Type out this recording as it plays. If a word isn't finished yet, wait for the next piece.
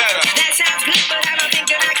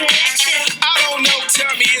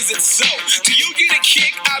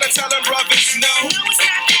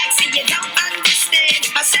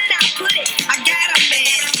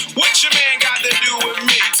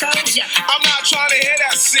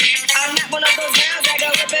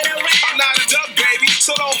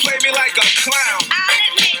So don't play me like a clown.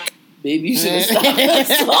 Baby, you should have stopped that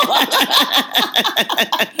song.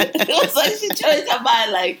 It was like she tried to buy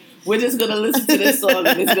like, we're just gonna listen to this song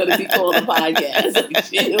and it's gonna be called a podcast. Like,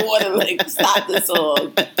 she didn't want to like stop the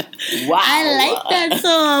song. Wow, I like that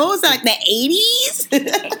song. What was that, like the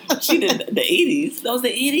 80s? She did the 80s. That was the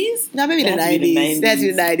 80s? No, maybe the 90s. That had to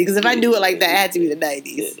be the 90s. Because if I do it like that, it had to be the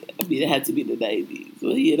 90s. I mean, it had to be the 90s.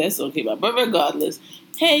 Well, yeah, that song came out. But regardless,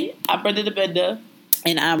 hey, I'm Brenda the Bender.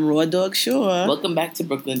 And I'm Raw Dog Shore. Welcome back to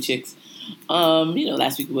Brooklyn Chicks.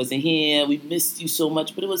 Last week we wasn't here. We missed you so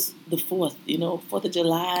much, but it was the 4th, 4th of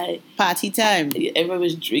July. Party time. Everyone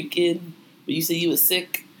was drinking, but you said you were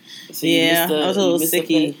sick. So yeah, I was a little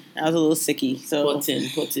sicky. So Put in.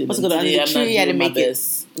 I was going under the tree. I had to make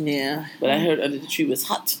it. Yeah. But I heard under the tree was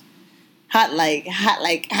hot. Hot like hot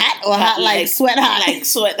or hot like sweat hot? Like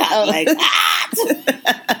sweat hot, like hot.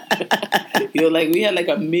 Like we had like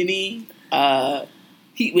a mini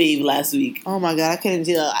heat wave last week. Oh my God, I couldn't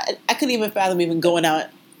do that. I couldn't even fathom even going out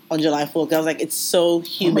on July 4th. I was like, it's so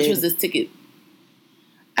humid. How much was this ticket?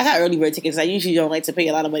 I got early bird tickets. I usually don't like to pay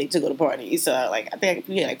a lot of money to go to parties. So I think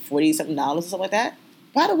we had like $40-something or something like that.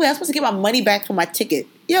 By the way, I'm supposed to get my money back for my ticket.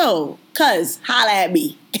 Yo, cuz, holla at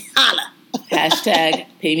me. Holla. Hashtag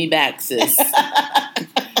pay me back, sis.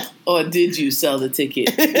 Or did you sell the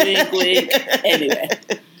ticket? Wink, wink. Anyway.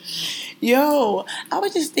 Yo, I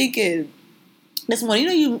was just thinking this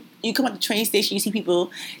morning, you come at the train station, you see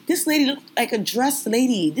people. This lady looked like a dressed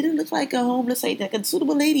lady. Didn't look like a homeless lady, like a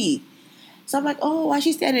suitable lady. So I'm like, oh, why is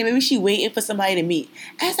she standing there? Maybe she waiting for somebody to meet.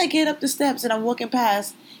 As I get up the steps and I'm walking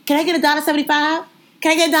past, can I get $1.75?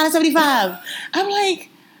 Can I get $1.75? I'm like,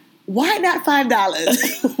 why not $5?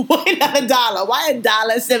 Why not $1? Why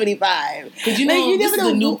 $1.75? Because this is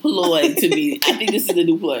the new ploy to me. I think this is the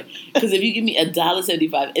new ploy. Because if you give me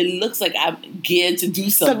 $1.75, it looks like I'm geared to do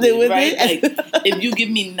something with right? It. Like if you give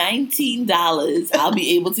me $19, I'll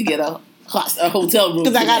be able to get a hotel room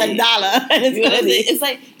because I got $1. It's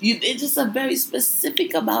like it's just a very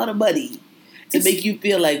specific amount of money to make you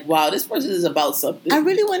feel like, wow, this person is about something. I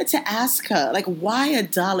really wanted to ask her, like, why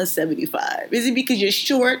 $1.75? Is it because you're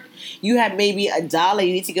short? You have maybe $1,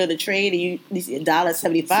 you need to go to the train, and you need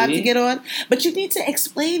 $1.75 to get on? But you need to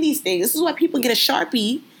explain these things. This is why people get a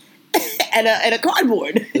Sharpie and a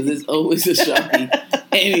cardboard. Because there's always a Sharpie.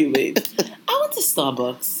 Anyway, I went to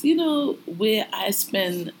Starbucks, where I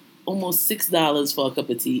spend almost $6 for a cup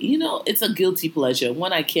of tea. It's a guilty pleasure.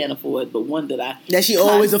 One I can't afford, but one that she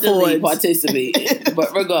always affords. Participate in.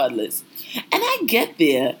 But regardless. And I get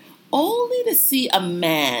there only to see a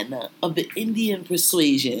man of the Indian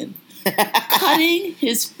persuasion cutting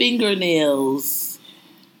his fingernails.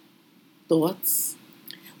 Thoughts?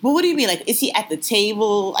 But what do you mean? Like, is he at the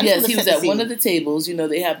table? Yes, he was at one of the tables.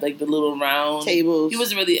 They have like the little round tables. He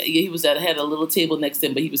wasn't really. Yeah, he was had a little table next to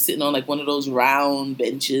him, but he was sitting on like one of those round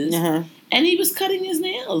benches, and he was cutting his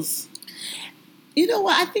nails. You know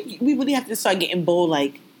what? I think we really have to start getting bold,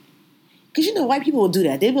 like, because white people will do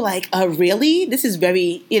that. They be like, "Really? This is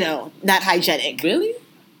very, not hygienic." Really?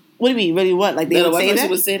 What do you mean? Really? What? Like they would say that?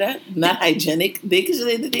 Would say that? Not hygienic. They could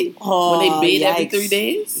say that when they bathe every 3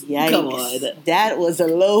 days. Yikes. Come on, that was a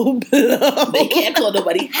low blow. They can't call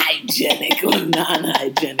nobody hygienic or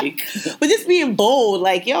non-hygienic. But just being bold,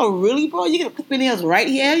 like, yo, really, bro? You gonna put your nails right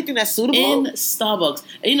here? You think that's suitable? In Starbucks,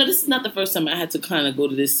 and this is not the first time I had to kind of go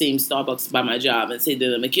to this same Starbucks by my job and say to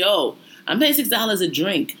them, like, yo, I'm paying $6 a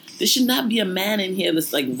drink. There should not be a man in here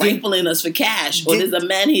that's like rifling us for cash, or there's a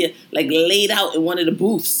man here like laid out in one of the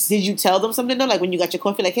booths. Did you tell them something though? Like when you got your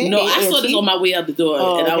coffee, like, hey, no, I saw this on my way out the door,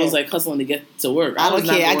 and okay. I was like hustling to get to work. I don't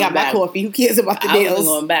care. I got my coffee. Who cares about the nails? I wasn't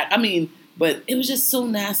going back. I mean, but it was just so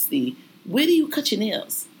nasty. Where do you cut your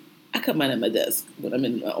nails? I cut mine at my desk when I'm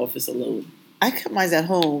in my office alone. I cut mine at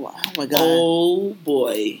home. Oh my God. Oh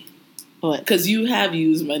boy. What? Because you have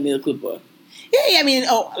used my nail clipper. Yeah, I mean,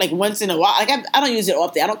 like once in a while. Like I don't use it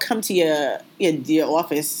often. I don't come to your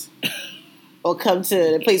office or come to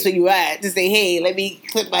the place where you at to say, "Hey, let me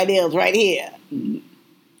clip my nails right here."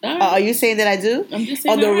 Right. Are you saying that I do? I'm just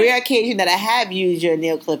saying. On the rare occasion that I have used your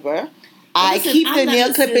nail clipper, I keep the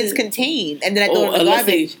nail clippings contained, and then I throw it in the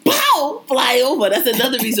garbage. Pow! Fly over. That's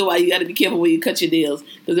another reason why you got to be careful when you cut your nails,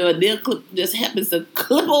 because if a nail clip just happens to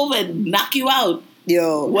clip over and knock you out,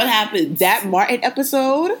 what happens? That Martin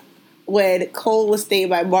episode, when Cole was staying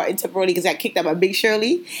by Martin temporarily because I kicked out by Big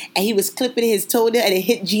Shirley, and he was clipping his toenail and it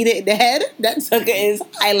hit Gina in the head. That sucker is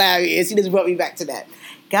hilarious. He just brought me back to that.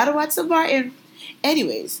 Gotta watch some Martin.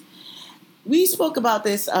 Anyways, we spoke about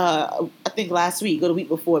this, I think last week or the week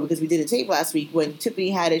before, because we did a tape last week when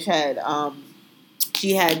Tiffany Haddish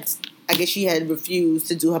she had, I guess she had refused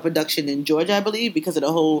to do her production in Georgia, I believe, because of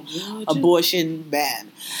the whole abortion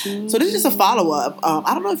ban. So this is just a follow-up.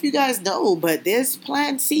 I don't know if you guys know, but there's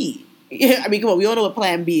Plan C. Yeah, I mean, come on, we all know what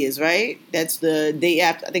Plan B is, right? That's the day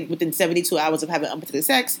after, I think within 72 hours of having unprotected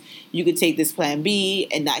sex, you could take this Plan B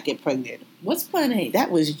and not get pregnant. What's Plan A?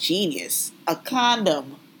 That was genius. A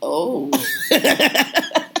condom. Oh.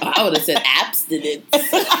 I would have said abstinence.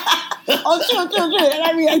 Oh, true.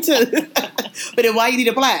 I mean, too. But then why you need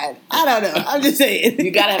a plan? I don't know. I'm just saying.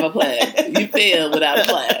 You gotta have a plan. You fail without a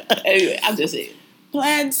plan. Anyway, I'm just saying.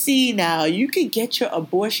 Plan C now. You can get your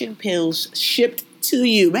abortion pills shipped to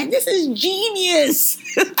you. Man, this is genius.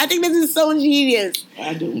 I think this is so genius.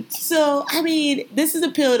 I don't. So, I mean, this is a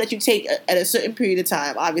pill that you take at a certain period of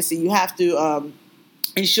time. Obviously, you have to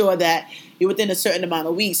ensure that you're within a certain amount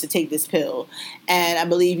of weeks to take this pill. And I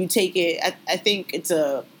believe you take it, I think it's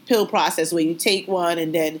a pill process where you take one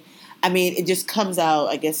and then, I mean, it just comes out,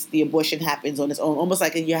 I guess the abortion happens on its own, almost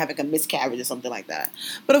like you're having a miscarriage or something like that.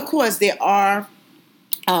 But of course, there are,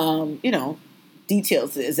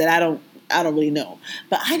 details to this that I don't really know.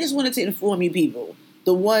 But I just wanted to inform you people,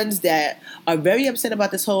 the ones that are very upset about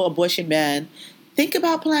this whole abortion ban, think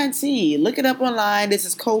about Plan C. Look it up online. This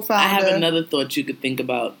is co-founder. I have another thought you could think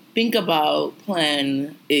about. Think about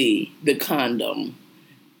Plan A, the condom.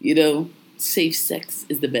 You know, safe sex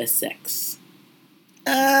is the best sex.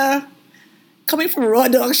 Coming from Raw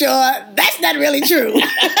Dog Shaw, that's not really true.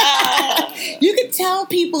 You can tell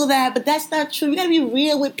people that, but that's not true. You gotta be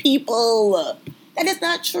real with people. That is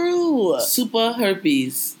not true. Super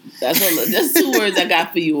herpes. That's all. That's 2 words I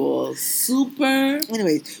got for you all. Super.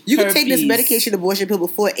 Anyways, you can take this herpes. medication abortion pill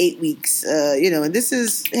before 8 weeks. And this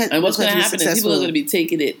is. And what's going to happen is people are going to be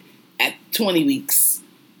taking it at 20 weeks.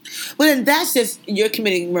 Well, then that's just you're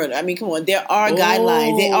committing murder. I mean, come on. There are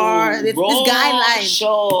guidelines. There are there's guidelines.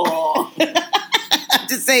 Sure. I'm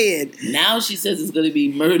just saying. Now she says it's going to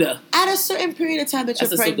be murder. At a certain period of time that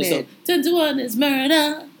That's you're pregnant. 10-1 is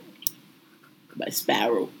murder. By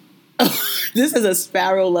Sparrow. This is a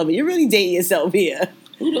Sparrow lover. You're really dating yourself here.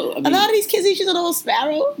 Who knows? I mean, a lot of these kids, you know the whole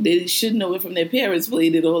Sparrow. They should know it from their parents.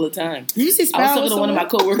 Played it all the time. Did you see Sparrow? I was talking to one of my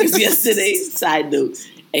coworkers yesterday. Side note.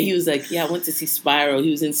 And he was like, yeah, I went to see Sparrow. He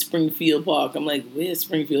was in Springfield Park. I'm like, where's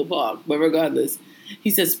Springfield Park? But regardless, he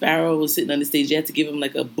said Sparrow was sitting on the stage. You had to give him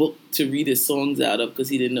like a book to read his songs out of because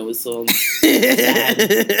he didn't know his songs.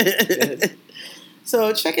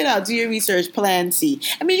 So check it out. Do your research. Plan C.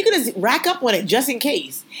 I mean, you could just rack up on it just in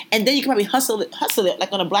case. And then you can probably hustle it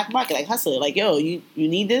like on a black market. Like hustle it. Like, yo, you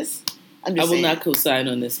need this? I'm just saying. not co-sign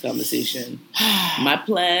on this conversation. My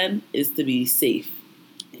plan is to be safe.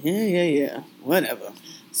 Yeah. Whatever.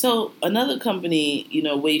 So another company,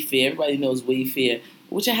 Wayfair. Everybody knows Wayfair,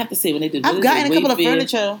 which I have to say when they did. I've gotten a couple of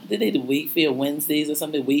furniture. Did they do Wayfair Wednesdays or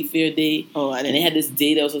something? Wayfair Day. Oh, I didn't. And they had this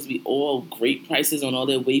day that was supposed to be all great prices on all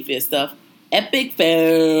their Wayfair stuff. Epic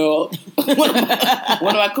fail. One of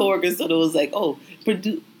my coworkers thought it was like, who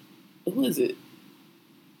is it?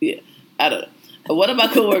 Yeah, I don't know. But one of my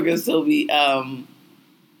coworkers told me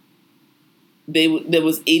there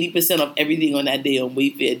was 80% off everything on that day on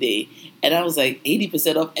Wayfair Day. And I was like,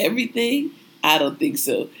 80% off everything? I don't think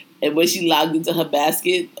so. And when she logged into her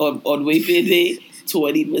basket on Wayfair Day,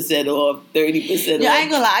 20% off, 30% off. Yeah, I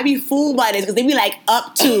ain't gonna lie. I be fooled by this because they be like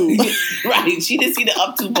up to. Right. She didn't see the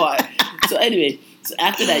up to part. So anyway,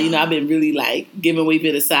 after that, I've been really like giving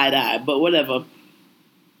Wayfair the side eye. But whatever.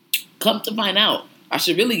 Come to find out, I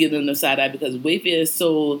should really give them the side eye because Wayfair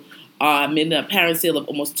sold made an apparent sale of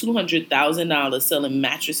almost $200,000 selling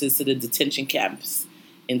mattresses to the detention camps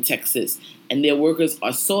in Texas. And their workers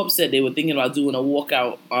are so upset they were thinking about doing a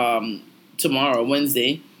walkout tomorrow,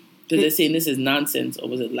 Wednesday. Because they're saying this is nonsense. Or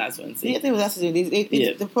was it last Wednesday? Yeah, I think it was last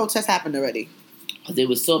Wednesday. The protest happened already. They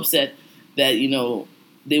were so upset that,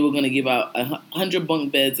 they were going to give out 100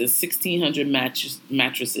 bunk beds and 1,600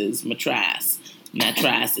 mattresses to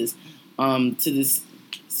this,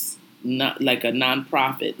 not like a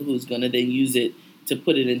nonprofit who's going to then use it to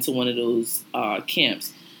put it into one of those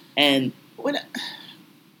camps. And the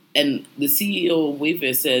CEO of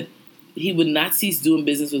Wayfair said he would not cease doing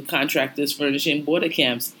business with contractors furnishing border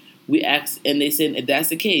camps. We asked, and they said if that's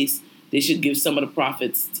the case, they should give some of the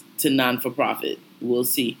profits to non-for-profit. We'll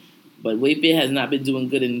see. But Wayfair has not been doing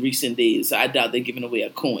good in recent days, so I doubt they're giving away a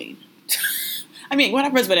coin. I mean, when I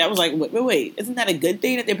first read it, I was like, wait, isn't that a good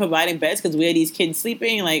thing that they're providing beds? Because where are these kids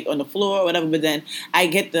sleeping, like on the floor or whatever? But then I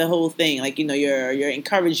get the whole thing, like, you're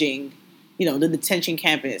encouraging, the detention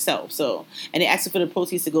camp in itself. So, and they asked for the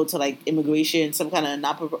proceeds to go to like immigration, some kind of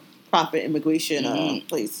not-for-profit immigration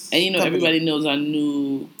place. And everybody knows our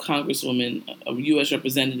new Congresswoman, U.S.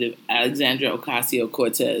 Representative Alexandria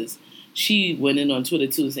Ocasio-Cortez. she went in on Twitter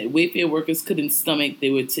too and said Wayfair workers couldn't stomach they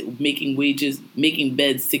were making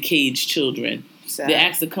beds to cage children. Sad. They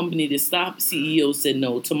asked the company to stop. CEO said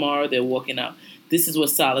no. Tomorrow they're walking out. This is what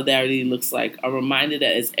solidarity looks like. A reminder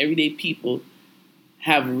that as everyday people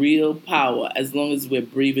have real power as long as we're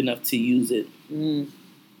brave enough to use it.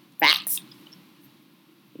 Facts.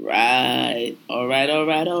 Right. All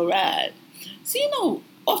right. So,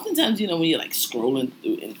 oftentimes, when you're like scrolling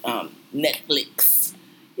through Netflix,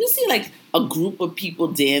 you see like a group of people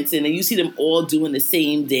dancing and you see them all doing the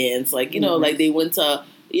same dance. Like, like they went to,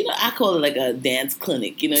 I call it like a dance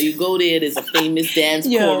clinic. You go there, there's a famous dance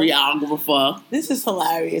choreographer. This is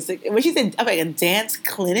hilarious. Like, when she said, I'm like, a dance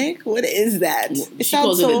clinic? What is that? She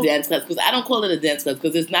calls it a dance class because I don't call it a dance class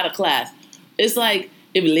because it's not a class. It's like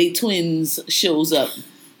if Late Twins shows up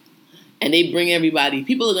and they bring everybody,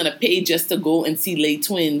 people are going to pay just to go and see Late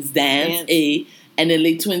Twins dance, and then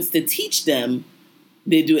Late Twins to teach them.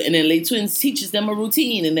 They do it, and then Late Twins teaches them a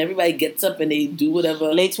routine, and everybody gets up and they do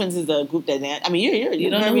whatever. Late Twins is a group that dance. I mean, you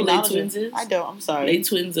don't know who Late Twins is? I don't. I'm sorry. Late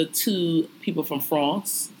Twins are two people from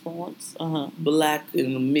France. Black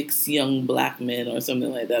and mixed young black men or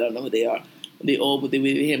something like that. I don't know who they are. They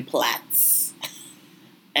wear in plaits,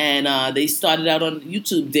 and they started out on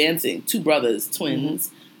YouTube dancing. Two brothers,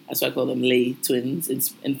 twins. That's why I call them Les Twins.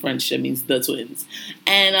 It's in French, that means the twins.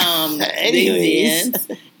 And they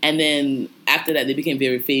danced. And then after that, they became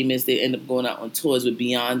very famous. They ended up going out on tours with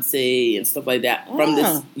Beyonce and stuff like that from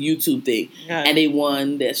this YouTube thing. Yeah. And they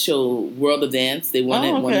won that show, World of Dance. They won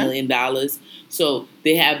 $1 million. So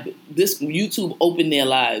they have this YouTube opened their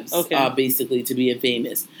lives, basically, to being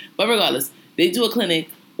famous. But regardless, they do a clinic.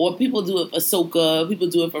 Or people do it for soca, people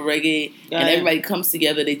do it for reggae, and everybody comes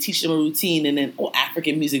together. They teach them a routine, and then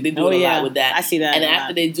African music. They do it a lot with that. I see that. And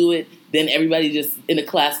after they do it, then everybody just in the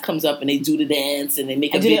class comes up and they do the dance and they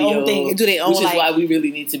make a video. Their own thing. Do their own, which is why we really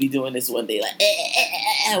need to be doing this one day,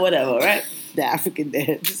 like whatever, right? The African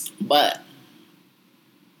dance. But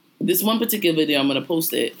this one particular video, I'm gonna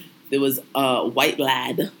post it. There was a white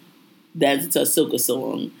lad dancing to a soca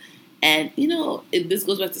song. And, this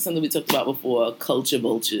goes back to something we talked about before, culture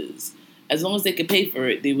vultures. As long as they can pay for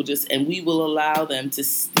it, they will and we will allow them to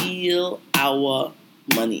steal our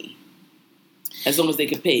money. As long as they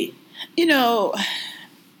can pay. I'm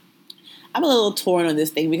a little torn on this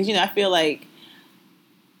thing because, I feel like,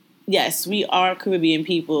 yes, we are Caribbean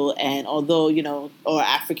people, and although, or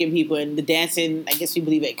African people, and the dancing, I guess we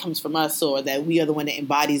believe it comes from us, or that we are the one that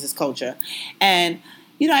embodies this culture. And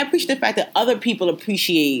I appreciate the fact that other people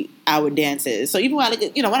appreciate our dances. So even when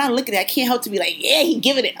I look at it, I can't help to be like, yeah, he's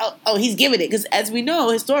giving it. Oh, he's giving it. Because as we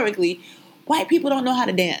know, historically, white people don't know how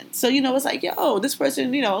to dance. So, it's like, this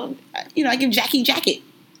person, I give Jackie jacket.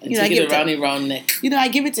 And I give it round neck. I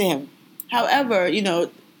give it to him. However,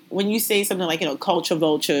 when you say something like, culture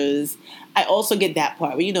vultures, I also get that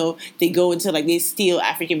part where, they go into they steal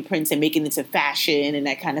African prints and make it into fashion and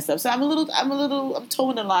that kind of stuff. So I'm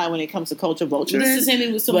towing the line when it comes to culture vultures. It's the same thing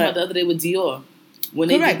we were talking about the other day with Dior. When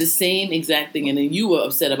they did the same exact thing and then you were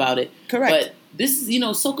upset about it. Correct. But this is,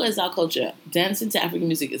 soca is our culture. Dancing to African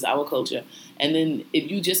music is our culture. And then if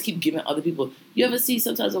you just keep giving other people, you ever see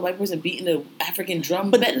sometimes a white person beating the African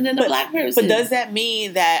drum better than the black person? But does that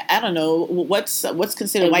mean that, I don't know, what's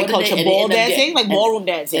considered white culture? Ball dancing? Ballroom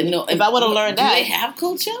dancing? If I would have learned that. Do they have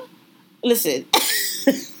culture? Listen.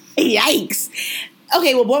 Yikes.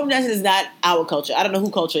 Okay, well, ballroom dancing is not our culture. I don't know who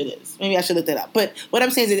culture it is. Maybe I should look that up. But what I'm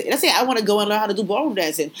saying is, let's say I want to go and learn how to do ballroom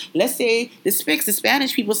dancing. Let's say the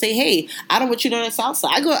Spanish people say, hey, I don't want you to learn salsa.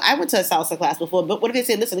 I went to a salsa class before, but what if they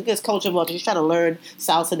say, listen, look at this culture vulture. She's trying to learn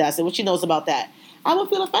salsa dancing. What she knows about that? I would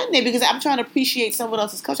feel offended because I'm trying to appreciate someone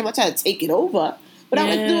else's culture. I'm not trying to take it over, but I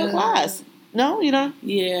would do a class. No,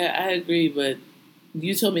 Yeah, I agree, but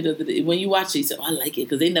you told me the other day, when you watch it, you said, I like it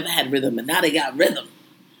because they never had rhythm, and now they got rhythm.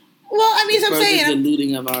 Well, I mean, I'm saying the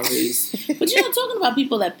looting of our race. But talking about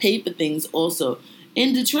people that pay for things also.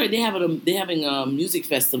 In Detroit, they're having a music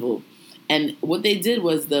festival. And what they did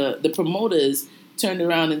was the promoters turned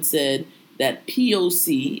around and said that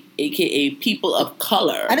POC, a.k.a. people of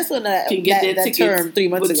color, I just want can get their tickets term 3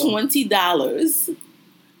 months for $20.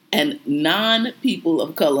 And non-people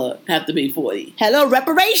of color have to pay $40. Hello,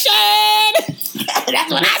 reparation!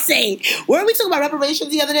 That's what I say. Weren't we talking about reparations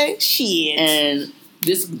the other day? Shit. And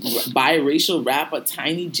this biracial rapper,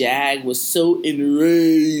 Tiny Jag, was so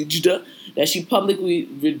enraged that she publicly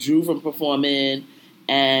withdrew from performing,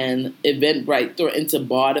 and Eventbrite threatened to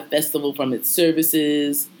bar the festival from its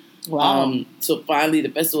services. Wow. So finally, the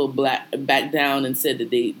festival backed down and said that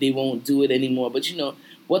they won't do it anymore. But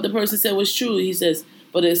what the person said was true. He says,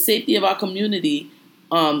 for the safety of our community,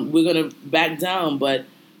 we're going to back down, but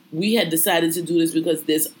we had decided to do this because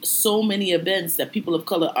there's so many events that people of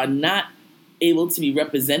color are not able to be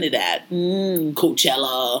represented at,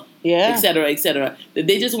 Coachella, et cetera, that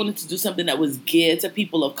they just wanted to do something that was geared to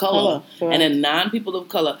people of color. And then non-people of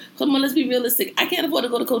color. Come on, let's be realistic. I can't afford to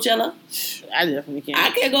go to Coachella. I definitely can't.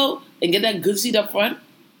 I can't go and get that good seat up front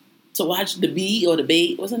to watch the Bee or the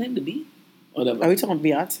Bae. What's her name? The Bee? Whatever. Are we talking about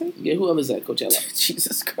Beyonce? Yeah, whoever's at Coachella.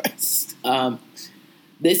 Jesus Christ.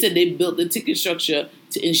 They said they built the ticket structure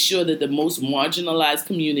to ensure that the most marginalized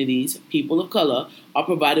communities, people of color, are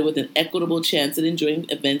provided with an equitable chance at enjoying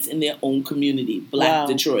events in their own community. Black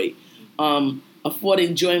Detroit.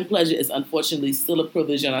 Affording joy and pleasure is unfortunately still a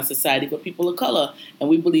privilege in our society for people of color, and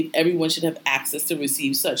we believe everyone should have access to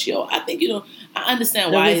receive such. I think, I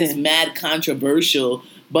understand why it's mad controversial,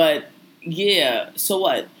 but yeah, so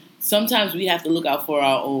what? Sometimes we have to look out for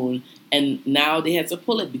our own. And now they had to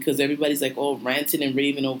pull it because everybody's like, ranting and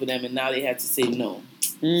raving over them. And now they had to say no.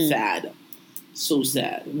 Sad. So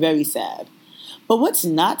sad. Very sad. But what's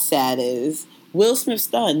not sad is Will Smith's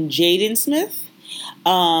son, Jaden Smith.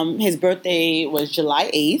 His birthday was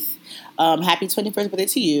July 8th. Happy 21st birthday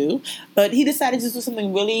to you. But he decided to do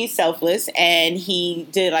something really selfless. And he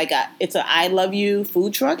did it's an I Love You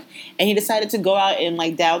food truck. And he decided to go out in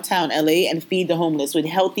downtown LA and feed the homeless with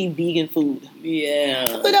healthy vegan food. Yeah.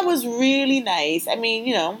 I thought that was really nice. I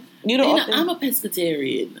mean, I'm a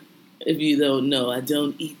pescatarian. If you don't know, I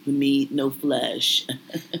don't eat the meat, no flesh.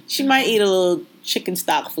 She might eat a little chicken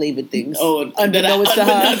stock flavored things. Unbeknownst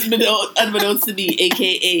to me,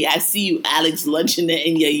 a.k.a. I see you, Alex, lunching it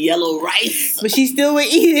in your yellow rice. But she still would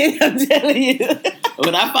eat it, I'm telling you.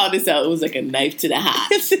 When I found this out, it was like a knife to the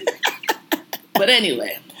heart. But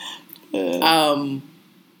anyway.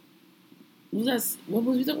 What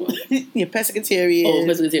was we talking about? You're pescatarian.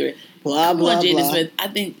 Pescatarian. Blah, blah, Jaden blah. Smith, I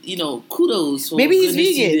think, kudos. For maybe he's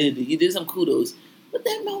vegan. You did some kudos. But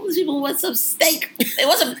then homeless people want some steak. They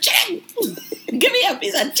want some chicken. Give me a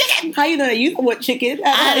piece of chicken. How you know that? You don't want chicken.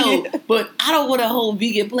 I don't. But I don't want a whole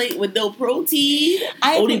vegan plate with no protein.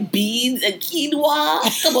 Only beans and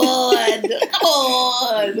quinoa. Come on. Come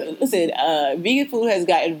on. Listen, vegan food has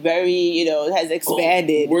gotten very, has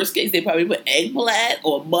expanded. Worst case, they probably put eggplant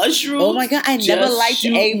or mushrooms. Oh my God, I never liked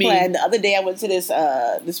eggplant. The other day I went to this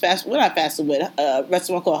fast food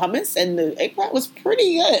restaurant called Hummus, and the eggplant was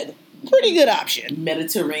pretty good. Pretty good option.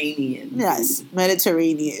 Mediterranean. Yes,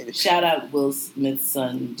 Mediterranean. Shout out Will Smith's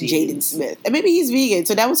son, Jaden Smith. And maybe he's vegan,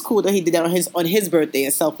 so that was cool that he did that on his birthday,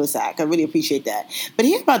 a selfless act. I really appreciate that. But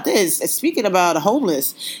hear about this. Speaking about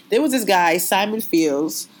homeless, there was this guy, Simon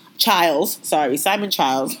Childs.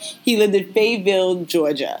 He lived in Fayetteville,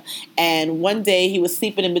 Georgia. And one day he was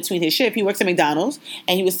sleeping in between his shift. He works at McDonald's,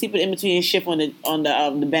 and he was sleeping in between his shift on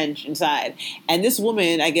the bench inside. And this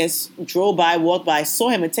woman, I guess, walked by, saw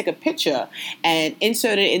him and took a picture and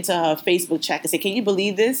inserted it into her Facebook chat and said, "Can you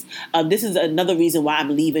believe this? This is another reason why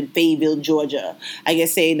I'm leaving Fayetteville, Georgia." I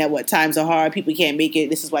guess saying that times are hard, people can't make it.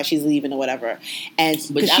 This is why she's leaving or whatever.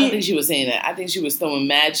 But I don't think she was saying that. I think she was throwing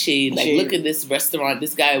mad shade. Look at this restaurant.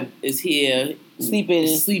 This guy is here sleeping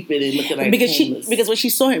and looking like homeless. Because when she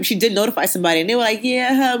saw him, she did notify somebody, and they were like,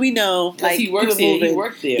 "Yeah, we know." Like he works there.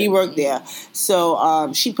 He worked there.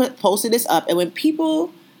 So she posted this up, and when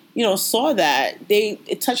people saw that,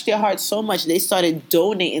 it touched their hearts so much they started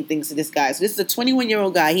donating things to this guy. So this is a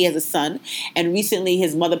 21-year-old guy. He has a son, and recently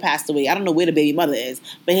his mother passed away. I don't know where the baby mother is,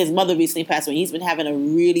 but his mother recently passed away. He's been having a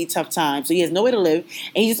really tough time, so he has nowhere to live,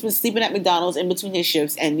 and he's just been sleeping at McDonald's in between his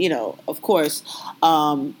shifts. And of course,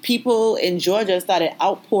 people in Georgia started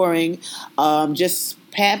outpouring, just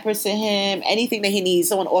pampering him, anything that he needs.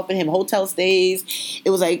 Someone offered him hotel stays. It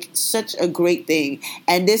was such a great thing.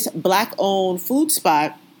 And this Black-owned food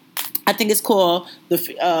spot, I think it's called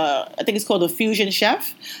the Fusion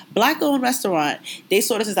Chef, Black-owned restaurant. They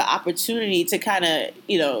saw this as an opportunity to kind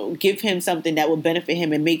of give him something that would benefit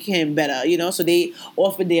him and make him better. So they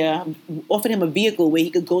offered him a vehicle where he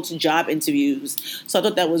could go to job interviews. So I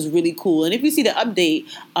thought that was really cool. And if you see the update,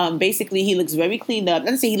 basically he looks very cleaned up.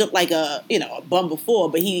 Not to say he looked like a bum before,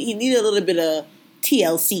 but he needed a little bit of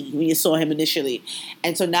TLC when you saw him initially.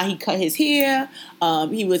 And so now he cut his hair.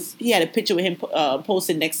 He had a picture with him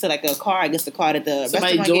posted next to a car. I guess the car that the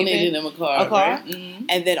somebody restaurant donated him a car. Right? Mm-hmm.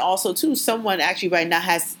 And then also too, someone actually right now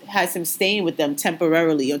has him staying with them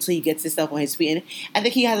temporarily until he gets himself on his feet. And I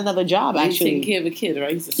think he has another job actually. He's taking care of a kid,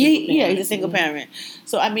 right? He's a single parent.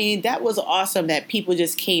 So I mean, that was awesome that people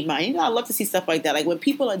just came out. I love to see stuff like that. When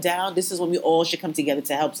people are down, this is when we all should come together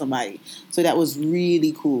to help somebody. So that was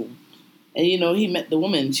really cool. And he met the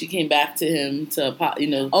woman. She came back to him to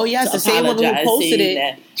Oh yes, to the same woman who apologize, posted saying it.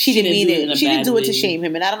 that She didn't mean in it. a She didn't bad do it to way. shame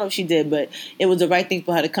him, and I don't know if she did, but it was the right thing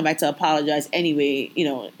for her to come back to apologize anyway.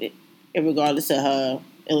 Regardless of her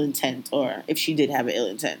ill intent, or if she did have an ill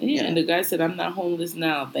intent. Yeah, and the guy said, "I'm not homeless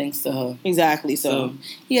now, thanks to her." Exactly. So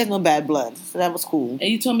he has no bad blood. So that was cool. And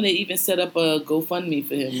you told me they even set up a GoFundMe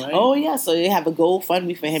for him, right? Oh yeah, so they have a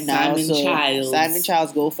GoFundMe for him now. Simon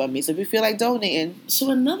Childs GoFundMe. So if you feel like donating.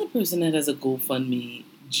 So another person that has a GoFundMe,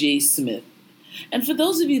 Jay Smith. And for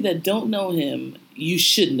those of you that don't know him, you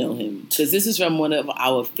should know him. Because this is from one of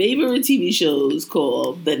our favorite TV shows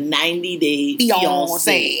called The 90 Day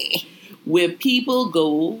Fiancé. Where people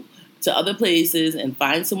go to other places and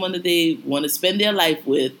find someone that they want to spend their life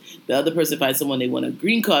with. The other person finds someone they want a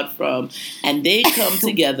green card from. And they come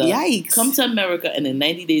together, Yikes. come to America, and in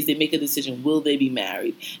 90 days they make a decision, will they be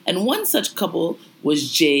married? And one such couple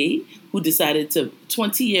was Jay, who decided to,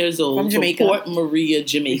 20 years old, from Jamaica. Port Maria,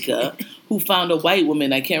 Jamaica, who found a white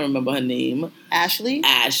woman, I can't remember her name. Ashley,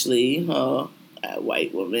 a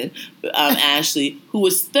white woman, Ashley, who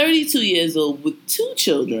was 32 years old with 2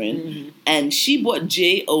 children, mm-hmm. and she brought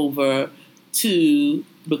Jay over to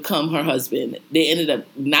become her husband. They ended up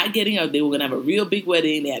not getting out. They were going to have a real big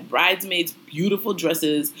wedding. They had bridesmaids, beautiful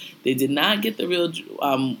dresses. They did not get the real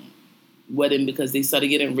wedding because they started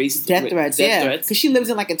getting death threats. Because she lives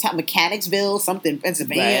in like a Mechanicsville, something,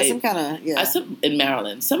 Pennsylvania, right. Some kind of, in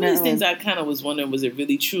Maryland. Some of these things I kind of was wondering, was it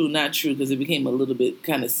really true, not true, because it became a little bit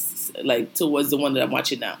kind of like towards the one that I'm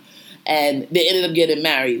watching now. And they ended up getting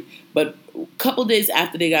married. But a couple days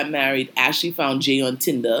after they got married, Ashley found Jay on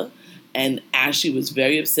Tinder. And Ashley was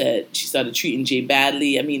very upset. She started treating Jay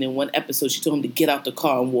badly. I mean, in one episode, she told him to get out the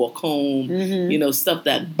car and walk home. mm-hmm. Stuff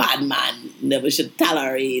that bad man never should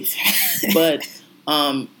tolerate. But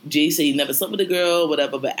Jay said he never slept with a girl,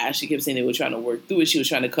 whatever. But Ashley kept saying they were trying to work through it. She was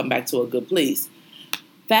trying to come back to a good place.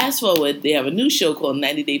 Fast forward, they have a new show called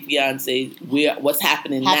 90 Day Fiancé. What's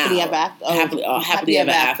happening Happily now? Ever After. Happily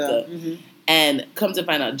Ever After. Mm-hmm. And come to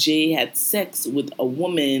find out, Jay had sex with a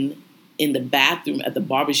woman in the bathroom at the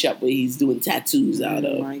barbershop where he's doing tattoos out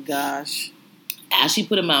of. Oh my gosh. Ashley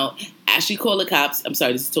put him out. Ashley called the cops. I'm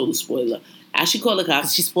sorry, this is a total spoiler. Ashley called the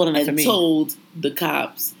cops. She's spoiling it for me. Told the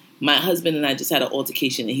cops, my husband and I just had an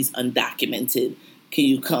altercation and he's undocumented. Can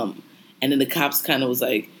you come? And then the cops kind of was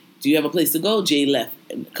like, do you have a place to go? Jay left.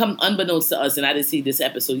 And come unbeknownst to us, and I didn't see this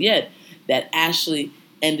episode yet, that Ashley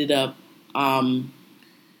ended up,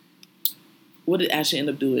 what did Ashley end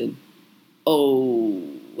up doing?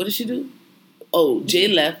 What did she do? Jay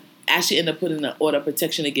left. Ashley ended up putting an order of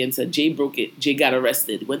protection against her. Jay broke it. Jay got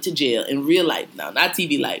arrested. Went to jail in real life now, not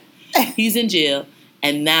TV life. He's in jail.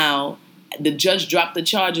 And now the judge dropped the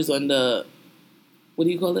charges on the, what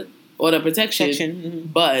do you call it? Order of protection. Mm-hmm.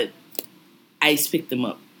 But ICE picked him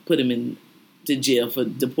up, put him into jail for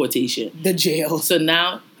deportation. The jail. So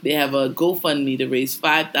now they have a GoFundMe to raise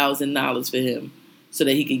 $5,000 for him so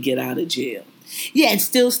that he could get out of jail. Yeah, and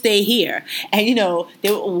still stay here. And,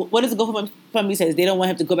 what does the GoFundMe says? They don't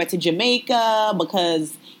want him to go back to Jamaica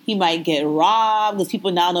because he might get robbed. Because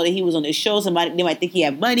people now know that he was on the show. They might think he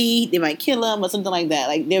had money. They might kill him or something like that.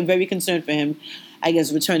 Like, they're very concerned for him, I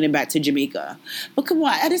guess, returning back to Jamaica. But come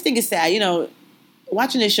on, I just think it's sad.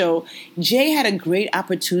 Watching this show, Jay had a great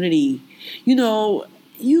opportunity.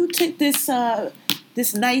 You took this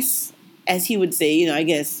nice, as he would say, I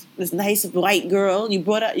guess, this nice white girl.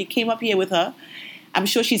 You came up here with her. I'm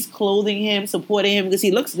sure she's clothing him, supporting him because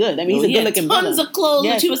he looks good. I mean, he's a good-looking brother. Tons of clothes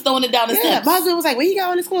when she was throwing it down the steps. My husband was like, where he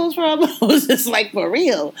got all his clothes from? I was just like, for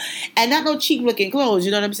real. And not no cheap-looking clothes,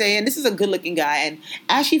 you know what I'm saying? This is a good-looking guy. And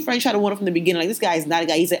Ashley French tried to warn him from the beginning, like, this guy is not a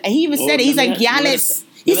guy. And he even said it. He's like, Gyalis.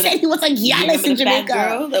 He said he was like Gyalis in Jamaica.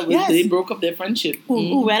 Girl they broke up their friendship.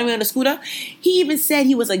 Who ran away on a scooter? He even said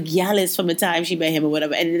he was a Gyalis from the time she met him or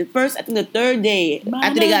whatever. And the third day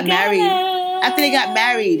after they got married,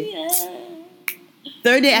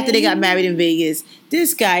 third day after they got married in Vegas,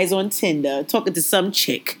 this guy is on Tinder talking to some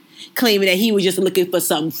chick, claiming that he was just looking for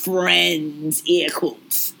some friends, air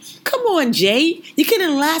quotes. Come on, Jay. You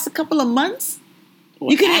couldn't last a couple of months?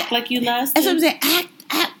 You could act like you lasted? That's what I'm saying.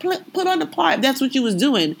 Put on the part if that's what you was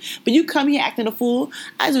doing. But you come here acting a fool.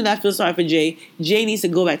 I do not feel sorry for Jay. Jay needs to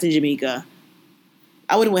go back to Jamaica.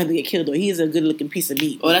 I wouldn't want him to get killed, though. He is a good-looking piece of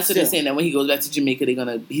meat. Well, that's what they're saying, that when he goes back to Jamaica,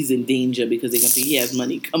 he's in danger because they're going to think he has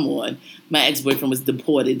money. Come on. My ex-boyfriend was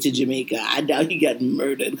deported to Jamaica. I doubt he got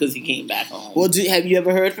murdered because he came back home. Well, have you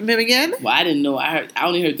ever heard from him again? Well, I didn't know. I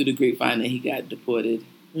only heard through the grapevine that he got deported.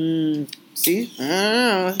 See?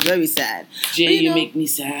 Very sad. Jay, you make me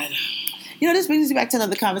sad. This brings me back to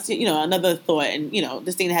another conversation, another thought, and,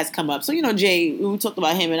 this thing that has come up. So, Jay, we talked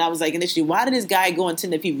about him, and I was like, initially, why did this guy go on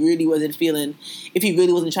Tinder if he really wasn't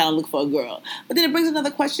trying to look for a girl? But then it brings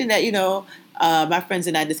another question that, my friends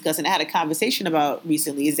and I discussed, and I had a conversation about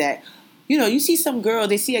recently, is that, you see some girl,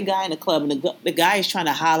 they see a guy in a club, and the guy is trying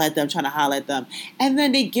to holler at them, and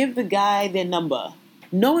then they give the guy their number,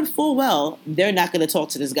 knowing full well they're not going to talk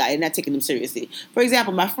to this guy. They're not taking him seriously. For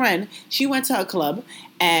example, my friend, she went to a club,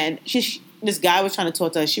 and this guy was trying to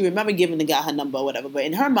talk to her. She remembered giving the guy her number or whatever, but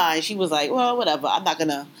in her mind, she was like, well, whatever, I'm not going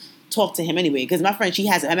to talk to him anyway, because my friend, she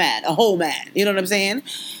has a whole man. You know what I'm saying?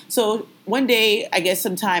 So one day, I guess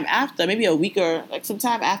sometime after, maybe a week or like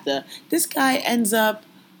sometime after, this guy ends up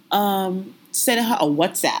sending her a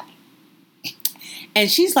WhatsApp. And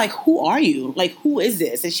she's like, who are you? Like, who is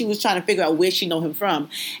this? And she was trying to figure out where she know him from.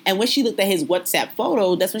 And when she looked at his WhatsApp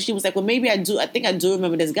photo, that's when she was like, well, maybe I think I do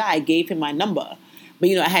remember this guy. I gave him my number. But,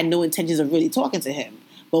 I had no intentions of really talking to him.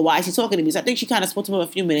 But why is he talking to me? So I think she kind of spoke to him for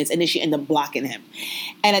a few minutes, and then she ended up blocking him.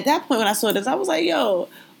 And at that point, when I saw this, I was like, yo,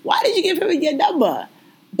 why did you give him your number?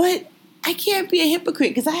 But I can't be a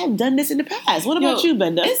hypocrite because I have done this in the past. What about you,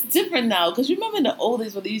 Benda? It's different now because you remember in the old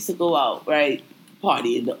days when they used to go out, right?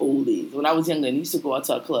 Party in the old days. When I was younger and used to go out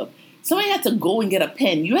to a club, somebody had to go and get a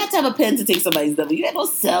pen. You had to have a pen to take somebody's number. You had no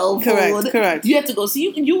cell phone. Correct. You had to go. So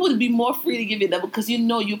you would be more free to give your number because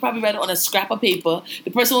you probably write it on a scrap of paper.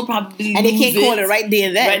 The person will probably and they can't call it right there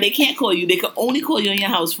and then. Right, they can't call you. They can only call you on your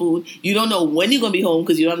house phone. You don't know when you're going to be home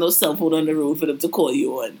because you don't have no cell phone on the road for them to call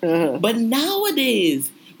you on. Uh-huh. But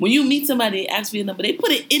nowadays, when you meet somebody and ask for your number, they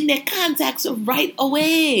put it in their contacts right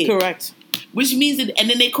away. Correct. Which means that,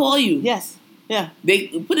 and then they call you. Yes. Yeah. They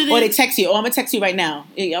put it in. Or they text you. Oh, I'm going to text you right now.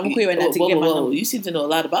 I'm going to call you right now to get my number. You seem to know a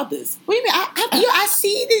lot about this. What do you mean?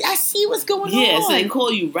 I see what's going on. Yeah, so they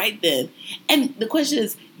call you right then. And the question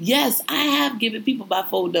is, yes, I have given people my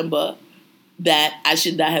phone number that I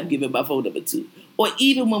should not have given my phone number to. Or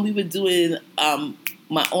even when we were doing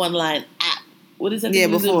my online app. What is that? Yeah,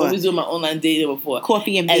 before. When we were doing my online dating before.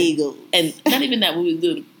 Coffee and bagel. And not even that, we were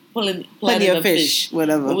doing Plenty of fish.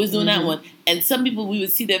 Whatever. We was doing that one. And some people, we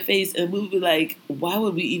would see their face and we would be like, why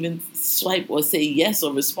would we even swipe or say yes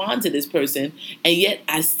or respond to this person? And yet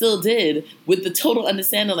I still did with the total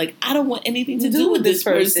understanding, like, I don't want anything to do with this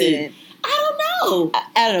person. I don't know.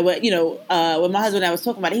 I don't know, but, when my husband and I was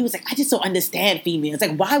talking about it, he was like, I just don't understand females.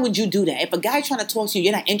 Like, why would you do that? If a guy's trying to talk to you,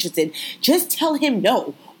 you're not interested, just tell him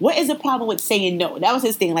no. What is the problem with saying no? That was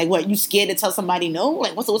his thing. Like, what, you scared to tell somebody no?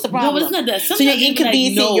 Like, what's the problem? No, but it's not that. So you're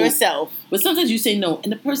inconveniencing yourself. But sometimes you say no,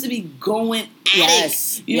 and the person be going at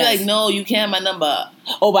it. You're like, no, you can't have my number.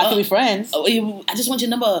 Oh, but I can be friends. Oh, I just want your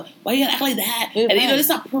number. Why you gotta act like that? And they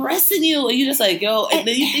start pressing you, and you're just like, yo. And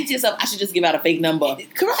then you think to yourself, I should just give out a fake number.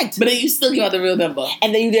 Correct. But then you still give out the real number.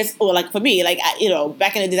 And then you just, or like for me, like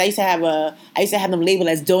back in the days, I used to have them labeled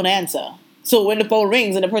as don't answer. So when the phone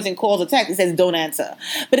rings and the person calls or texts, it says don't answer.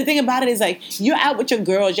 But the thing about it is, like, you're out with your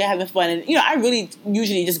girls, you're having fun. And, I really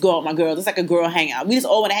usually just go out with my girls. It's like a girl hangout. We just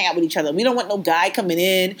all want to hang out with each other. We don't want no guy coming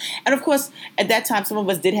in. And, of course, at that time, some of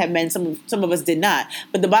us did have men. Some of us did not.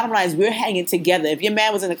 But the bottom line is we're hanging together. If your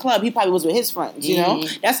man was in the club, he probably was with his friends, you know?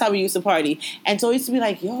 That's how we used to party. And so it used to be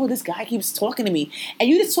like, yo, this guy keeps talking to me. And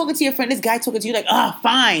you just talking to your friend, this guy talking to you like,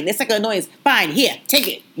 fine. It's like an annoyance. Fine, here, take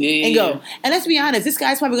it. And go. And let's be honest, this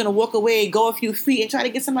guy's probably going to walk away, go a few feet, and try to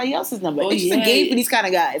get somebody else's number. It's just a game for these kind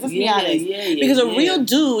of guys. Let's be honest. Because a real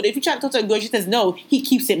dude, if you try to talk to a girl, she says no, he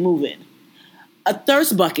keeps it moving. A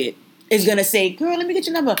thirst bucket is going to say, girl, let me get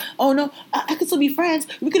your number. Oh, no, I could still be friends.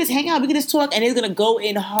 We could just hang out. We could just talk. And it's going to go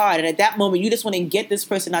in hard. And at that moment, you just want to get this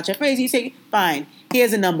person out your face. You say, fine,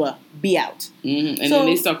 here's a number. Be out. Mm-hmm. And then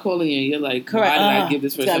they start calling you. You're like, correct. Why did I give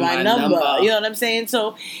this person my number? You know what I'm saying?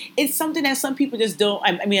 So it's something that some people just don't,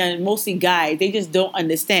 I mean, mostly guys, they just don't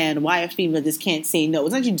understand why a female just can't say no.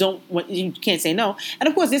 It's not you can't say no. And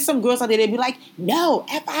of course, there's some girls out there, they'll be like, no,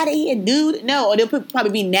 F out of here, dude. No. Or they'll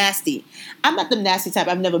probably be nasty. I'm not the nasty type.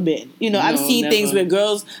 I've never been. No, I've seen things where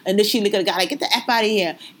girls initially look at a guy like, get the F out of here.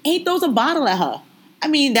 And he throws a bottle at her. I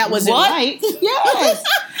mean, that wasn't right. Yes.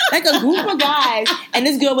 Like a group of guys. And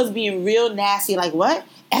this girl was being real nasty. Like, what?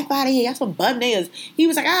 F out of here. That's some bum niggas. He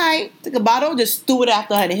was like, all right. Took a bottle, just threw it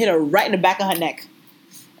after her and hit her right in the back of her neck.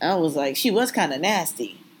 I was like, she was kind of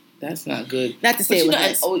nasty. That's not good. Not to say it was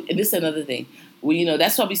nice. And this is another thing. Well,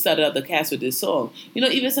 that's why we started out the cast with this song.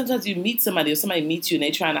 Even sometimes you meet somebody or somebody meets you and they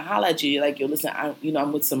trying to holler at you. You're like, yo, listen,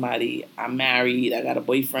 I'm with somebody. I'm married. I got a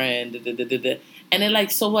boyfriend. And they're like,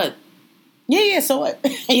 so what? Yeah, so what?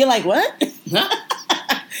 And you're like, what?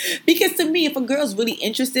 Because to me, if a girl's really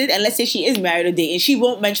interested, and let's say she is married or dating, she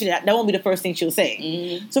won't mention it. That won't be the first thing she'll say.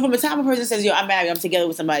 Mm-hmm. So from the time a person says, yo, I'm married, I'm together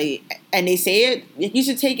with somebody, and they say it, you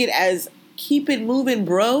should take it as keep it moving,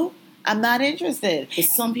 bro. I'm not interested. But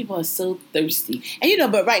some people are so thirsty.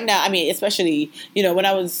 And but right now, I mean, especially, when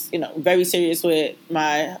I was, very serious with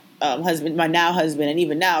my husband, my now husband, and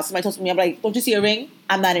even now, somebody talks to me, I'm like, don't you see a ring?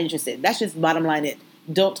 I'm not interested. That's just bottom line it.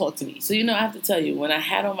 Don't talk to me. So, I have to tell you, when I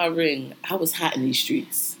had on my ring, I was hot in these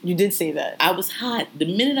streets. You did say that. I was hot. The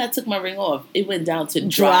minute I took my ring off, it went down to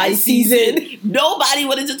dry season. Nobody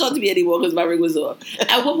wanted to talk to me anymore because my ring was off.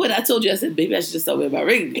 At one point, I told you, I said, baby, I should just start wearing my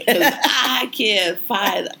ring because I can't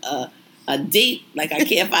find a date like I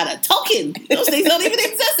can't find a token. Those things don't even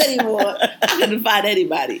exist anymore. I couldn't find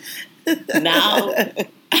anybody. Now,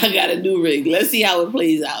 I got a new ring. Let's see how it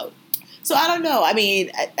plays out. So I don't know. I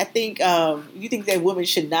mean, I think you think that women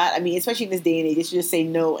should not. I mean, especially in this day and age, they should just say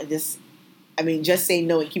no and just say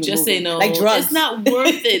no and keep it moving. Just say no. Like drugs. It's not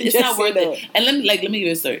worth it. It's not worth no. it. And let me give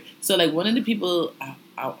you a story. So like one of the people,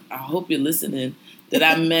 I hope you're listening, that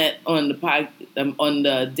I met on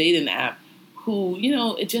the dating app, who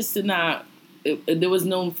it just did not. There was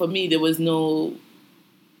no for me. There was no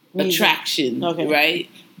attraction, okay.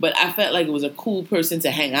 Right? But I felt like it was a cool person to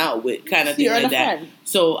hang out with, kind of thing like that. Friend.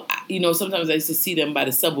 So, sometimes I used to see them by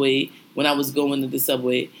the subway when I was going to the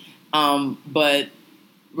subway. But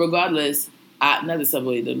regardless, not the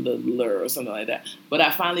subway, the lure or something like that. But I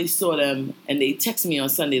finally saw them, and they text me on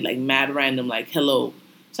Sunday, like mad random, like, hello.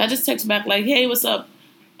 So I just text back, like, hey, what's up?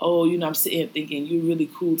 Oh, I'm sitting here thinking, you're really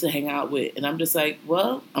cool to hang out with. And I'm just like,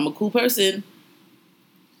 well, I'm a cool person.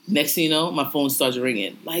 Next thing you know, my phone starts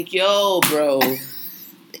ringing. Like, yo, bro.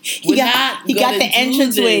 He got the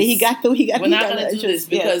entranceway. We're not going to do this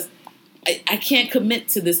because I can't commit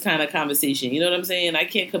to this kind of conversation. You know what I'm saying? I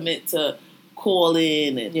can't commit to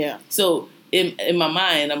calling. So in my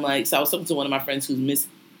mind, I'm like, so I was talking to one of my friends who's Miss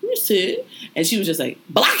Houston, and she was just like,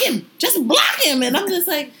 block him. Just block him. And I'm just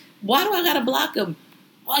like, why do I got to block him?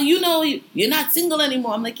 Well, you're not single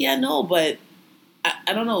anymore. I'm like, yeah, I know, but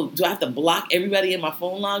I don't know. Do I have to block everybody in my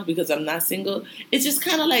phone log because I'm not single? It's just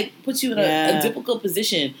kind of like puts you in a difficult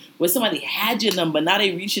position where somebody had your number. Now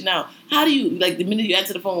they reaching out. How do you, like the minute you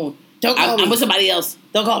answer the phone, don't call me. I'm with somebody else.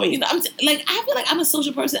 Don't call me. I feel like I'm a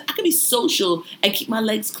social person. I can be social and keep my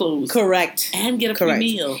legs closed. Correct. And get a free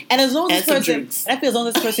meal. And as long as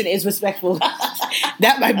this person is respectful,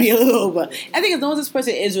 that might be a little over. I think as long as this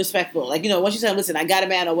person is respectful, like, once you say, listen, I got a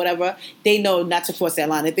man or whatever, they know not to cross that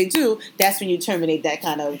line. If they do, that's when you terminate that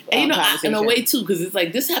kind of conversation. In a way, too, because it's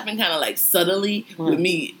like, this happened kind of like subtly with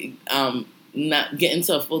me, not get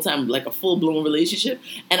into a full-time, like a full-blown relationship.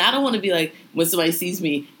 And I don't want to be like, when somebody sees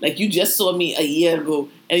me, like you just saw me a year ago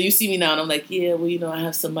and you see me now and I'm like, yeah, well, I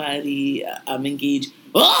have somebody, I'm engaged.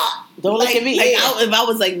 Oh! Don't look at me. If I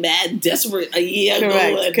was like mad desperate a year ago,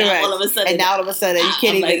 and now all of a sudden, you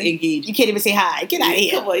can't even engaged. You can't even say hi. Get out of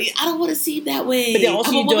here. Come on, I don't want to seem that way. But then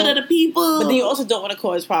also I'm a woman of the people. But then you also don't want to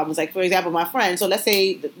cause problems. Like for example, my friend. So let's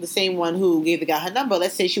say the same one who gave the guy her number.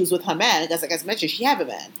 Let's say she was with her man. Because like I mentioned, she have a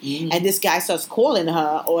man, and this guy starts calling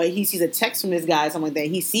her, or he sees a text from this guy, something like that.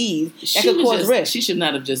 He sees that could cause risk. She should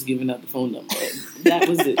not have just given out the phone number. That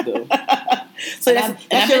was it, though. So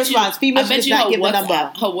that's your response. Females should not give the number.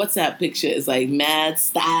 Her WhatsApp picture is like mad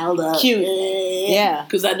styled up, cute. Yeah,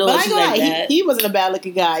 because I know she's like that. He wasn't a bad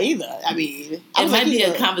looking guy either. I mean, it might be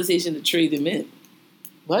a conversation to trade him in.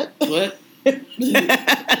 What? I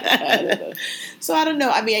don't know. So I don't know.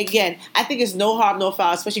 I mean, again, I think it's no harm, no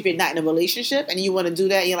foul, especially if you're not in a relationship and you want to do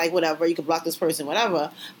that. You're like, whatever, you can block this person, whatever.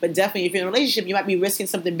 But definitely, if you're in a relationship, you might be risking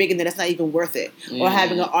something bigger that's not even worth it, or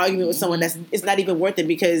having an argument with someone it's not even worth it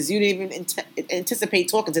because you didn't even anticipate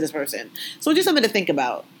talking to this person. So just something to think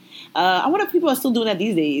about. I wonder if people are still doing that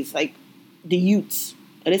these days, like the youths.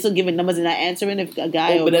 Are they still giving numbers and not answering if a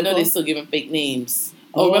guy? But I know they're still giving fake names.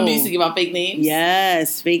 Oh, remember you used to give out fake names?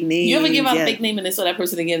 Yes, fake names. You ever give out a fake name and they saw that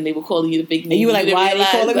person again and they were calling you the fake name? And you were like, why are they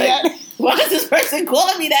calling me that? Why is this person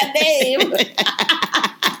calling me that name?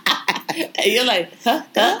 And you're like, huh?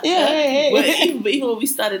 Yeah. But even when we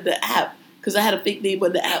started the app, because I had a fake name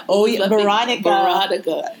on the app. Oh, yeah, Veronica.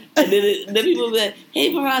 Veronica. And then people would be like,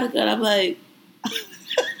 hey, Veronica. And I'm like,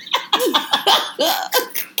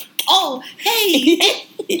 oh, hey.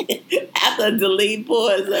 After a delayed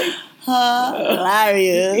pause, like,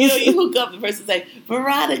 hilarious. You hook up, the person's like,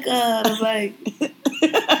 Veronica. And I'm like,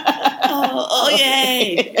 oh,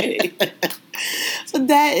 yay. So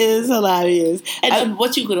that is hilarious. And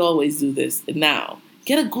what you could always do this now,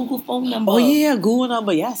 get a Google phone number. Oh, yeah, Google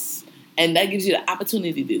number, yes. And that gives you the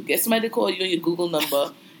opportunity to get somebody to call you on your Google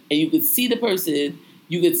number, and you could see the person.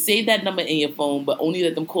 You could save that number in your phone, but only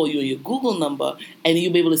let them call you on your Google number, and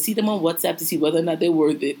you'll be able to see them on WhatsApp to see whether or not they're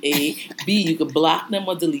worth it. A. B. You could block them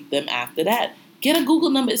or delete them after that. Get a Google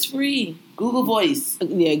number. It's free. Google Voice.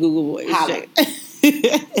 Yeah, Google Voice. Holler.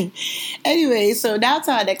 Anyway, so now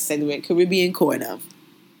to our next segment, Caribbean Corner.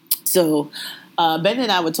 So, Ben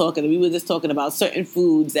and I were talking, and we were just talking about certain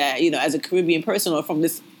foods that, as a Caribbean person or from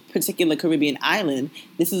this particular Caribbean island,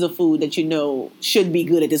 this is a food that should be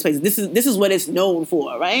good at this place. This is what it's known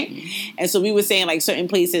for, right? Mm-hmm. And so we were saying like certain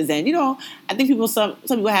places, and I think some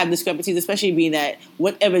people have discrepancies, especially being that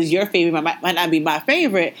whatever is your favorite might not be my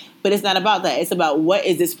favorite, but it's not about that. It's about what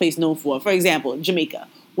is this place known for. For example, Jamaica.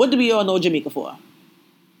 What do we all know Jamaica for?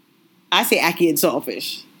 I say ackee and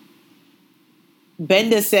saltfish.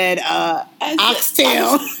 Benda said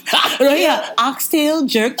oxtail. Oxtail,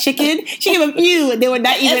 jerk chicken. She gave a few, and they were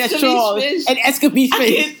not even as strong. And escovitch fish.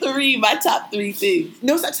 I get 3, my top 3 things.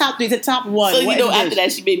 No, it's not top 3, it's the top 1. So, after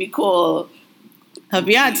that, she made me call her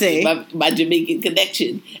fiance, my Jamaican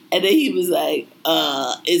connection. And then he was like,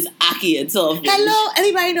 it's ackee and saltfish. Hello,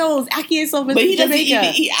 everybody knows ackee and saltfish. But he doesn't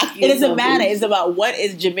even eat ackee. It doesn't matter. It's about what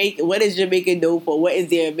is Jamaica known for? What is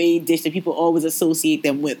their main dish that people always associate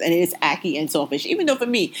them with? And it's ackee and saltfish. Even though for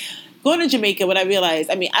me, going to Jamaica, what I realized,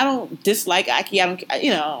 I don't dislike ackee. I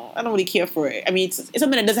don't really care for it. It's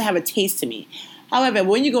something that doesn't have a taste to me. However,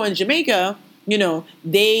 when you go in Jamaica,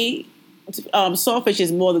 they saltfish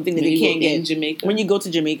is more the thing that they can't get in Jamaica. When you go to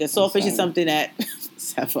Jamaica, saltfish is something that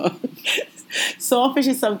saltfish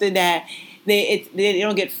is something that they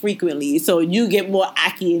don't get frequently. So you get more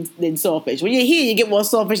ackee than saltfish. When you're here, you get more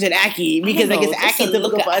saltfish than ackee because it's ackee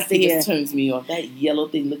difficult for us to hear. It turns me off. That yellow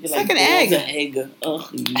thing looking like an egg. Ugh,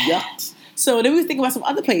 yuck. So then we think about some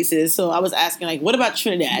other places. So I was asking, like, what about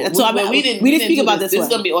Trinidad? We didn't speak about this. This is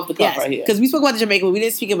going to be off the cuff right here. Because we spoke about Jamaica, but we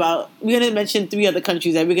didn't speak about. We're going to mention 3 other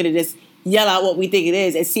countries that we're going to just yell out what we think it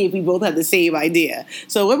is and see if we both have the same idea.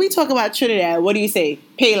 So when we talk about Trinidad, what do you say?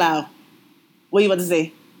 Palau. What are you about to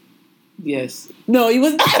say? Yes. No, you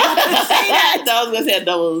wasn't about to say that. I was going to say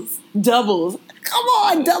doubles. Doubles. Come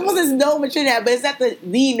on, doubles is known for Trinidad, but it's not the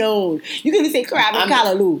known. You can say crab and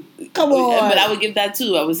callaloo. Come on. But I would give that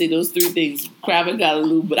too. I would say those 3 things, crab and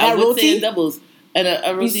callaloo. But I would say doubles. And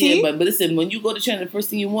a roti. But listen, when you go to Trinidad, the first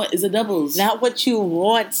thing you want is a doubles. Not what you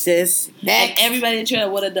want, sis. Next. And everybody in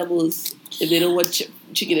Trinidad want a doubles if they don't want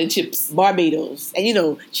chicken and chips. Barbados.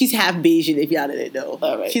 And she's half Bayesian if y'all didn't know.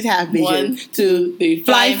 All right. She's half Bayesian. 1, 2, 3.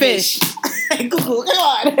 Flying fish. Cool. Come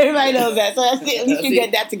on. Everybody knows that. So that's it. At least you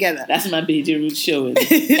get that together. That's my Bayesian roots showing.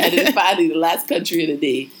 And then finally, the last country of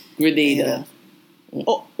the day, Grenada. Yeah.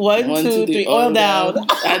 Oh, 1, 2, 3. Oil down.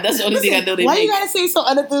 That's the only thing I know they why make. you gotta say so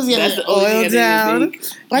unenthusiastic? That's the only oil thing down.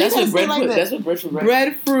 That's what breadfruit.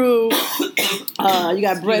 Breadfruit. You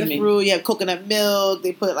got breadfruit. You have coconut milk.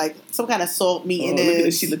 They put like some kind of salt meat in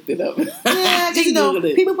it. She looked it up. Yeah,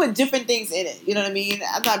 because people put different things in it. You know what I mean?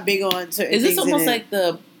 I'm not big on certain things. Is this almost like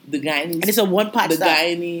the Guyanese? And it's a one pot. The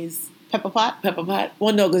Guyanese. Pepper pot? Pepper pot?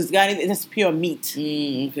 Well, no, because Guyanese is pure meat.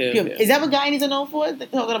 Okay. Is that what Guyanese are known for? They're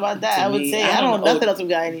talking about that. I would say. I don't know nothing else from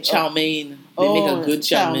Guyanese. Chow mein. They make a good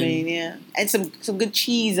chow mein. Yeah. And some good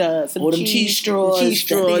cheese. Some cheese straws. Cheese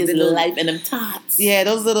straws. And life and them tots. Yeah,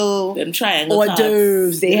 those little them triangle hors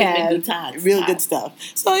d'oeuvres they have. Good tots. Real good stuff.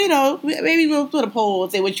 So, maybe we'll put a poll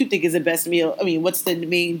and say what you think is the best meal. What's the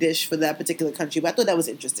main dish for that particular country? But I thought that was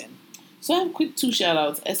interesting. So I have quick 2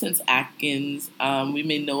 shout-outs. Essence Atkins. We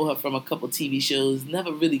may know her from a couple TV shows.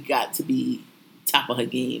 Never really got to be top of her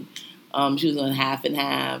game. She was on Half and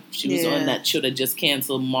Half. She was on that show that just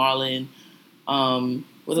canceled, Marlon.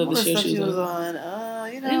 What other show she was on?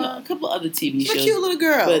 A couple other TV shows. She's a cute little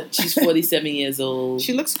girl. But she's 47 years old.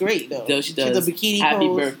 She looks great, though. She does. She's a bikini Happy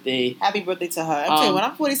pose. birthday. Happy birthday to her. I'm telling you, when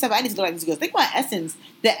I'm 47, I need to look like these girls. Think about Essence.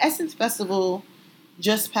 The Essence Festival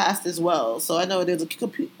just passed as well. So I know there's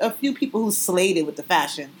a few people who slayed it with the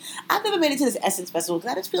fashion. I've never made it to this Essence Festival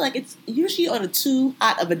because I just feel like it's usually on a too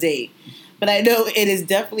hot of a day. But I know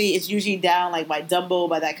it's usually down like by Dumbo,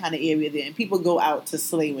 by that kind of area there. And people go out to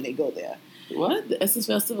slay when they go there. What? The Essence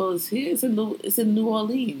Festival is here? It's in New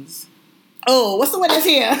Orleans. Oh, what's the one that's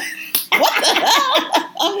here? What the hell?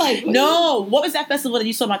 I'm like, what was that festival that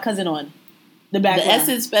you saw my cousin on? The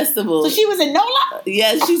Essence Festival. So she was in NOLA?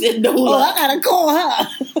 Yes, she's in NOLA. Oh, I gotta call her.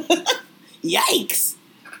 Yikes.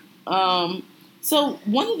 So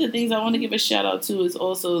one of the things I want to give a shout out to is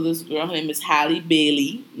also this girl. Her name is Halle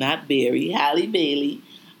Bailey, not Barry. Halle Bailey.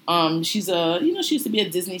 She's she used to be a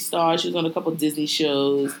Disney star. She was on a couple Disney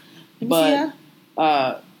shows, but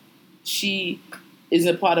she is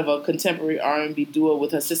a part of a contemporary R&B duo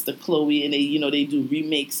with her sister Chloe, and they do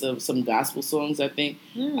remakes of some gospel songs. I think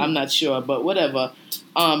I'm not sure, but whatever.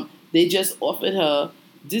 Disney just offered her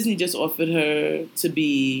to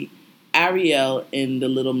be Ariel in The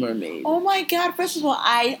Little Mermaid. Oh my God! First of all,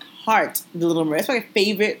 I heart The Little Mermaid. It's my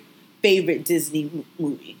favorite Disney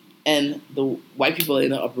movie. and the white people are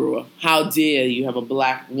in an uproar. How dare you have a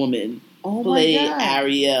black woman Oh play my God.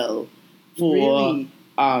 Ariel for Really?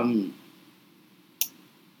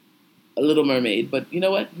 A Little Mermaid? But you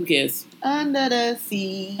know what? Who cares? Under the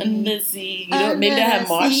sea. And let's see. You know, maybe they have Under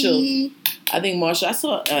the Marshall. sea. I think Marshall. I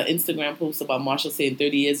saw an Instagram post about Marshall saying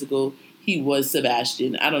 30 years ago he was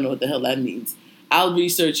Sebastian. I don't know what the hell that means. I'll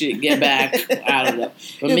research it, get back. I don't know.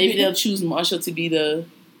 But maybe they'll choose Marshall to be the.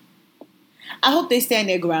 I hope they stand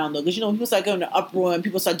their ground though, because you know people start going to uproar and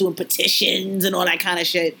people start doing petitions and all that kind of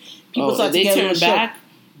shit. People start if to they get a turn little shook. back,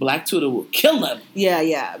 Black Twitter will kill them.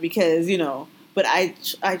 Yeah, because you know. But I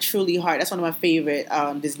truly heart. That's one of my favorite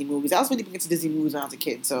Disney movies. I was really big into Disney movies when I was a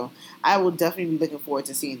kid, so I will definitely be looking forward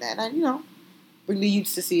to seeing that. And you know, bring the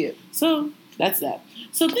youths to see it. So that's that.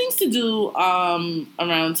 So things to do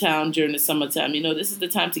around town during the summertime. You know, this is the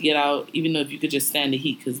time to get out, even though if you could just stand the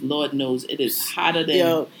heat, because Lord knows it is hotter than.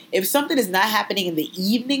 Yo, if something is not happening in the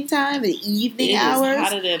evening time, the evening it is hours,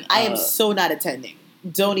 hotter than. I am so not attending.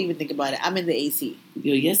 Don't even think about it. I'm in the AC.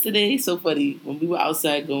 Yo, yesterday, so funny. When we were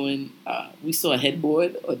outside going, we saw a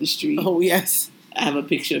headboard on the street. Oh yes. I have a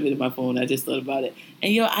picture of it in my phone. I just thought about it.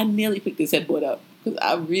 And yo, I nearly picked this headboard up because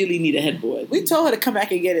I really need a headboard. We told her to come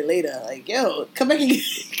back and get it later. Like, yo, come back and get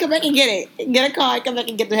it. Get a car. Come back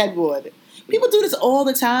and get the headboard. People do this all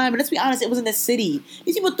the time. And let's be honest, it was in the city.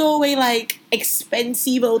 These people throw away like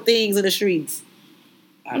expensive things in the streets.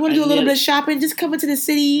 You want to do a little bit of shopping? Just come into the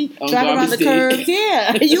city, On drive around the garbage curbs. day.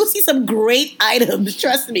 Yeah, you'll see some great items.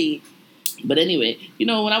 Trust me. But anyway, you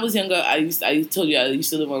know, when I was younger, I told you I used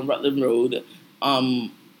to live on Rutland Road,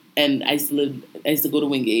 and I used to go to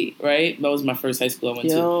Wingate, right? That was my first high school I went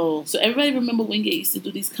to. Yo, So everybody remember Wingate used to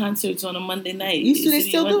do these concerts on a Monday night. They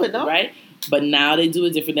still do it, no? Right? But now they do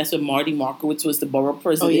it different. That's when Marty Markowitz was the borough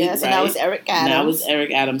president. oh yeah. So right? now it's Eric Adams. Now it's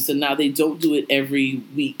Eric Adams. So now they don't do it every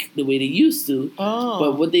week the way they used to. Oh,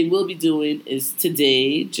 But what they will be doing is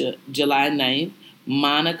today, July 9th,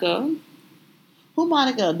 Monica, who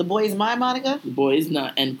Monica? The boy is my Monica. the boys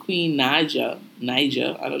not, and Queen Naija,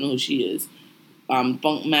 I don't know who she is.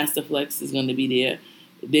 Funk Master Flex is going to be there.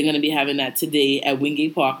 They're going to be having that today at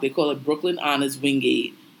Wingate Park. They call it Brooklyn Honors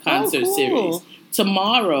Wingate Concert cool. Series.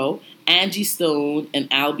 Tomorrow, Angie Stone and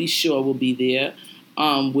Albie Shaw will be there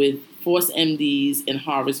with Force MDs and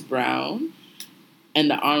Horace Brown and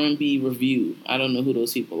the R&B Review. I don't know who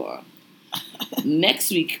those people are. Next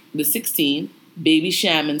week, the 16th, Baby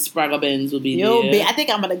Sham and Spragga Benz will be there I think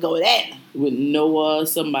I'm gonna go there. with Noah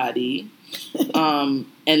somebody. And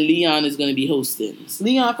Leon is going to be hosting.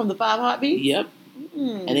 Leon from the Five Heartbeats. Yep.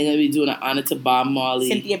 Mm. And they're going to be doing an honor to Bob Marley.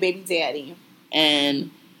 Cynthia Baby Daddy.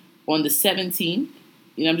 And on the 17th,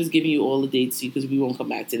 you know, I'm just giving you all the dates because we won't come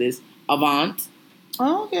back to this. Avant,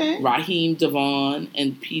 Oh, okay. Raheem Devon,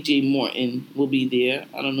 and PJ Morton will be there.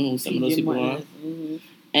 I don't know who some of those people are. Mm-hmm.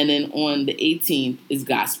 And then on the 18th is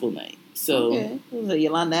Gospel Night. So, Okay. Who's it?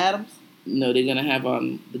 Yolanda Adams. no, they're going to have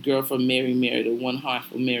the girl from Mary Mary, the one half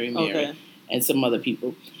from Mary Mary, Okay. and some other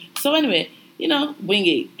people. So anyway, you know,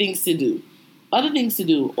 Wingate, things to do. Other things to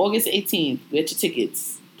do, August 18th, get your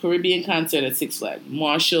tickets. Caribbean concert at Six Flags.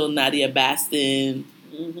 Marshall, Nadia Baston.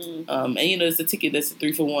 Mm-hmm. And you know, it's a ticket that's a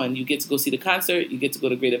 3-for-1. You get to go see the concert, you get to go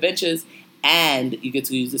to Great Adventures, and you get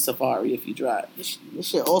to use the Safari if you drive. This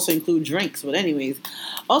should also include drinks, but anyways,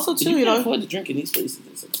 also But too, you you can't know, afford to drink in these places.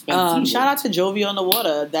 It's expensive. shout out to Jovi on the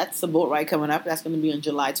Water. That's a boat ride coming up. That's going to be on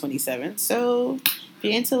July 27th. So if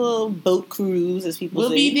you're into a little boat cruise, as people We'll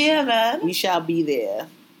say, be there, man. we shall be there.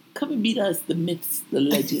 Come and meet us, the myths, the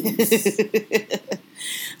legends.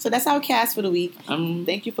 So that's our cast for the week.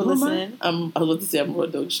 Thank you for who am I? listening. I was about to say I'm Raw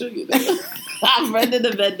Dog Sugar. I'm Brenda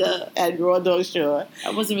the Vendor. At Raw Dog Shore. I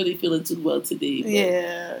wasn't really feeling too well today. But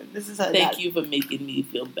Yeah, this is how. thank you for making me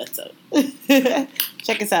feel better.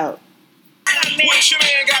 Check us out. What your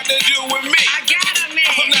man got to do with me? I got a man.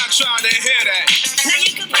 I'm not trying to hear that. Now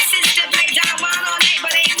you can persist to break down one all night,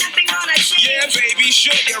 but ain't nothing gonna change. Yeah, baby,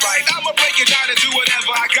 sure, you're right. I'ma break it down and do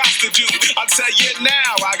whatever I got to do. I'll tell you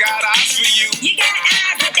now, I got eyes for you. You got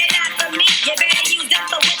eyes, but they're not for me. You better use them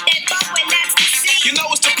for what that phone when that's the scene. You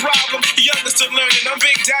know what's the problem? Youngest to learning. I'm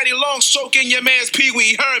Big Daddy Long stroking your man's Pee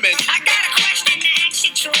Wee Herman. I got